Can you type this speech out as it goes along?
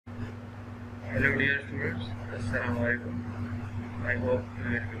Hello dear students, Assalamu alaikum. I hope you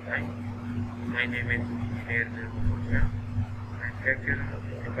will be fine. My name is Engineer Nirmal. I am lecturer of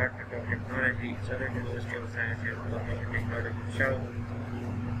the Department of Technology, Southern University of Science and Information Technology, Shahpur.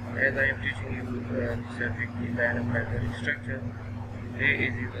 As I am teaching you the subject design of library structure, today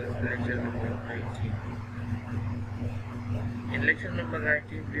is lecture number 19. In lecture number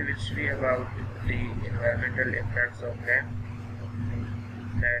 19, we will study about the environmental impacts of dam,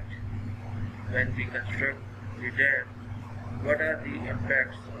 that when we construct the dam, what are the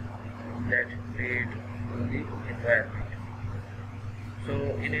impacts that create on the environment. So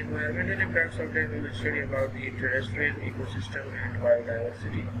in environmental impacts of dam, we will study about the terrestrial ecosystem and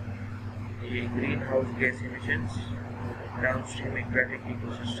biodiversity, the greenhouse gas emissions, downstream aquatic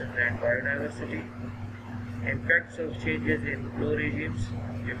ecosystems and biodiversity, impacts of changes in flow regimes,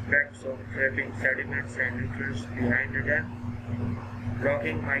 impacts of trapping sediments and nutrients behind the dam,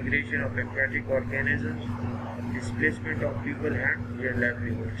 blocking migration of aquatic organisms, displacement of people and their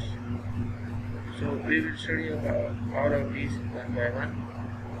livelihoods. So we will study about all of these one by one.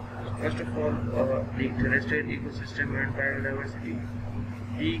 First of all, the terrestrial ecosystem and biodiversity.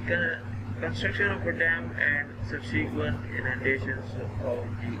 The construction of a dam and subsequent inundations of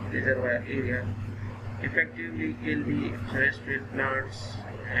the reservoir area effectively kill the terrestrial plants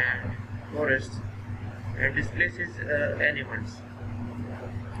and forests and displaces animals.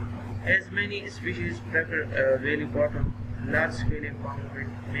 As many species prefer valley bottom, large-scale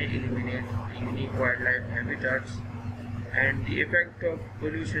impoundment may eliminate unique wildlife habitats and the effect of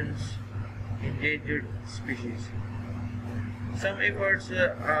pollutions endangered species. Some efforts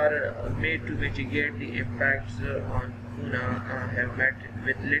are made to mitigate the impacts on fauna have met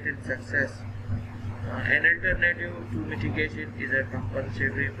with little success. An alternative to mitigation is a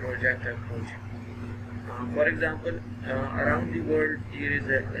compensatory project approach. For example, around the world there is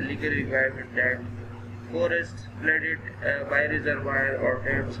a legal requirement that forests flooded by reservoir or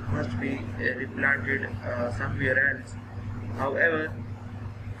dams must be replanted somewhere else. However,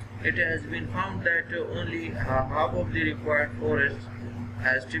 it has been found that only half of the required forest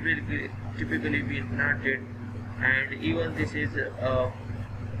has typically been planted, and even this is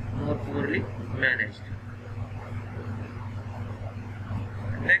more poorly managed.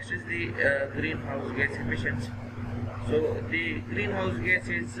 Next is the greenhouse gas emissions. So the greenhouse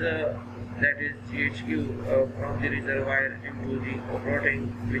gases, that is GHG, from the reservoir into the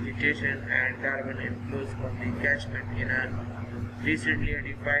rotting vegetation and carbon inflows from the catchment in a recently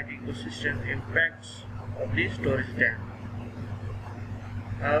identified ecosystem impacts of the storage dam.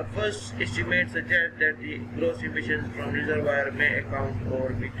 First estimates suggest that the gross emissions from reservoir may account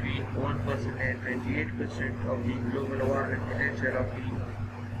for between 1% and 28% of the global warming potential of the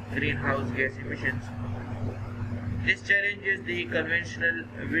greenhouse gas emissions. This challenges the conventional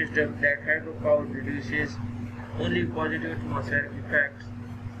wisdom that hydropower produces only positive atmospheric effects,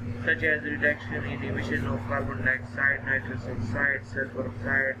 such as reduction in emission of carbon dioxide, nitrous oxide, sulfur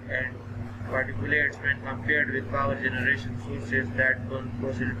oxide, and particulates when compared with power generation sources that burn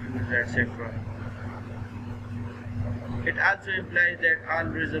fossil fuels, etc. It also implies that all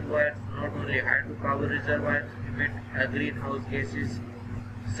reservoirs, not only hydropower reservoirs, emit greenhouse gases.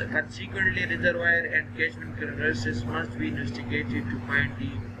 Consequently, reservoir and catchment characteristics must be investigated to find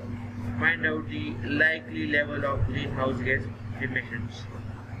out the likely level of greenhouse gas emissions.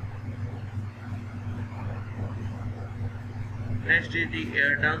 Next is the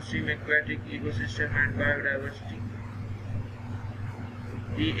downstream aquatic ecosystem and biodiversity.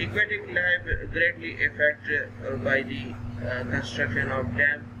 The aquatic life greatly affected by the construction of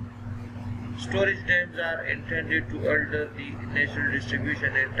dams. Storage dams are intended to alter the natural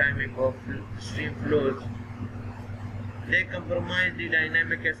distribution and timing of stream flows. They compromise the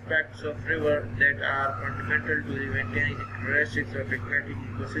dynamic aspects of rivers that are fundamental to the maintaining the characteristics of aquatic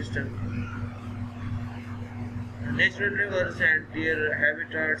ecosystems. Natural rivers and their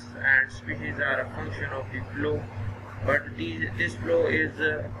habitats and species are a function of the flow, but this flow is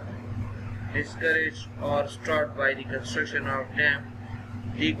discouraged or stopped by the construction of dams.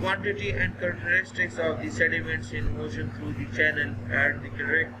 The quantity and characteristics of the sediments in motion through the channel and the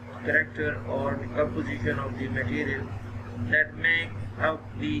character or the composition of the material that make up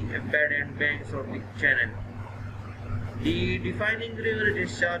the bed and banks of the channel. The defining river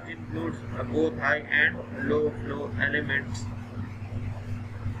discharge includes both high and low flow elements.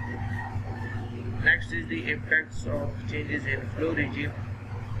 Next is the impacts of changes in flow regime.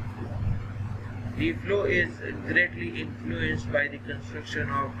 The flow is greatly influenced by the construction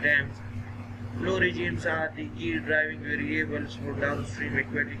of dams. Flow regimes are the key driving variables for downstream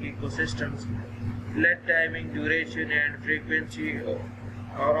aquatic ecosystems. Flood timing, duration, and frequency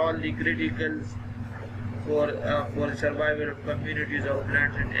are all the critical for the survival of communities of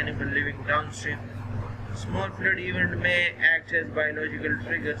plants and animals living downstream. Small flood events may act as biological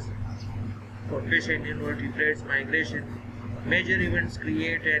triggers for fish and invertebrates migration. Major events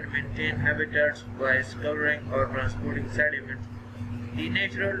create and maintain habitats by scouring or transporting sediments. The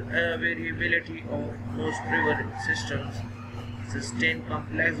natural variability of most river systems sustain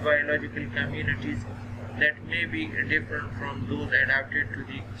complex biological communities that may be different from those adapted to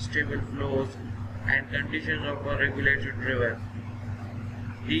the stable flows and conditions of a regulated river.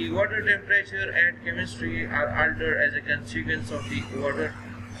 The water temperature and chemistry are altered as a consequence of the water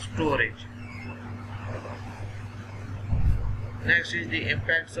storage. Next is the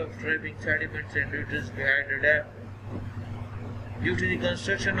impacts of trapping sediments and nutrients behind the dam. Due to the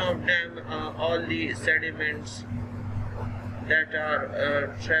construction of dam, all the sediments that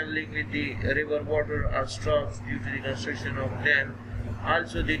are traveling with the river water are stopped due to the construction of dam.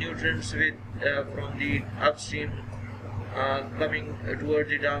 Also, the nutrients from the upstream coming towards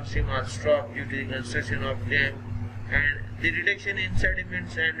the downstream are stopped due to the construction of dam, and the reduction in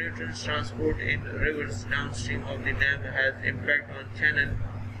sediments and nutrients transport in rivers downstream of the dam has impact on channel,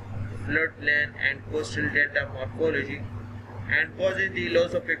 floodplain and coastal delta morphology and causes the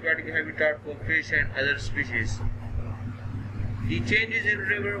loss of aquatic habitat for fish and other species. The changes in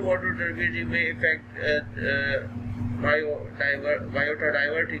river water turbidity may affect biota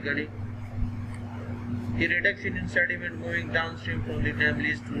divertically. The reduction in sediment moving downstream from the dam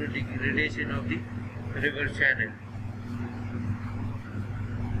leads to the degradation of the river channel.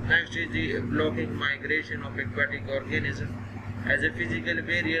 Next is the blocking migration of aquatic organisms. As a physical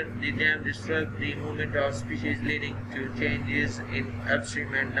barrier, the dam disrupts the movement of species, leading to changes in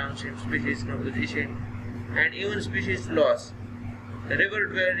upstream and downstream species composition and even species loss. The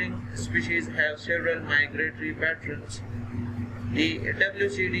river-dwelling species have several migratory patterns. The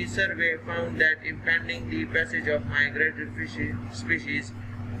WCD survey found that impeding the passage of migratory species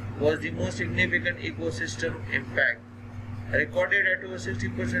was the most significant ecosystem impact, recorded at over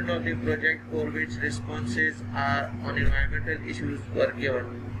 60% of the project for which responses on environmental issues were given.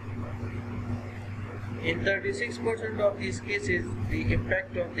 In 36% of these cases, the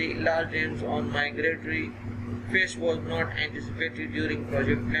impact of the large dams on migratory fish was not anticipated during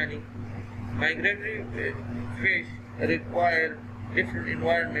project planning. Migratory fish require different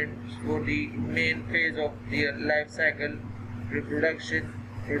environments for the main phase of their life cycle: reproduction,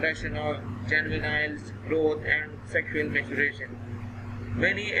 production of juveniles, growth, and sexual maturation.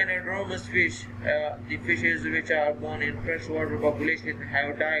 Many anadromous fish, the fishes which are born in freshwater population,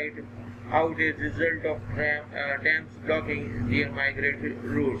 have died out as a result of dams blocking their migratory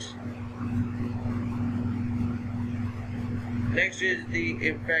routes. Next is the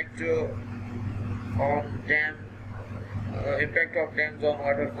impact of dams on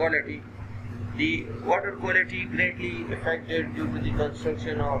water quality. The water quality greatly affected due to the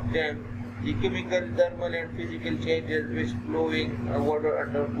construction of dams. The chemical, thermal and physical changes which flowing water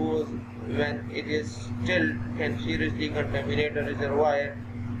undergoes when it is still can seriously contaminate a reservoir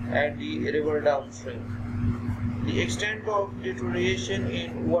and the river downstream. The extent of deterioration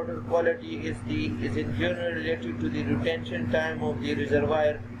in water quality is in general related to the retention time of the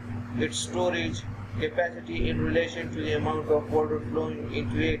reservoir, its storage capacity in relation to the amount of water flowing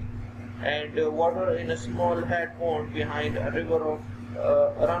into it, and water in a small head pond behind a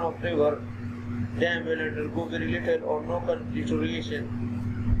runoff river dam will undergo very little or no deterioration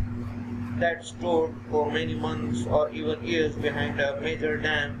that stored for many months or even years behind a major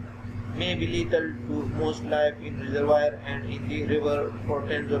dam may be lethal to most life in reservoir and in the river for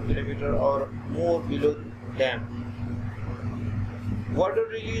tens of kilometers or more below dam. Water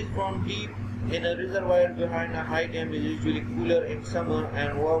released from deep in a reservoir behind a high dam is usually cooler in summer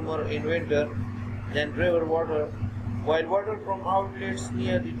and warmer in winter than river water, while water from outlets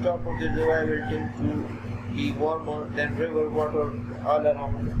near the top of the reservoir will tend to be warmer than river water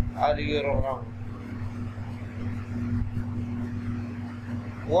all year round.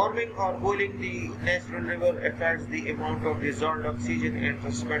 Warming or cooling the natural river affects the amount of dissolved oxygen and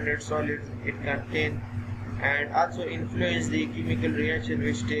suspended solids it contains and also influences the chemical reaction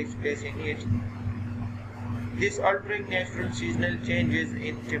which takes place in it. This altering natural seasonal changes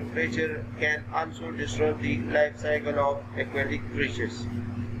in temperature can also disrupt the life cycle of aquatic creatures.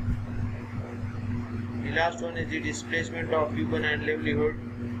 The last one is the displacement of people and livelihood.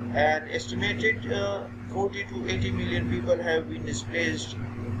 An estimated 40 to 80 million people have been displaced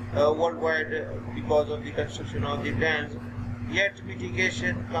worldwide because of the construction of the dams, yet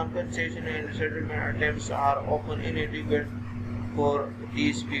mitigation, compensation and resettlement attempts are often inadequate for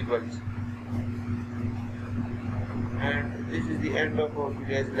these peoples. And this is the end of our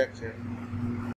today's lecture.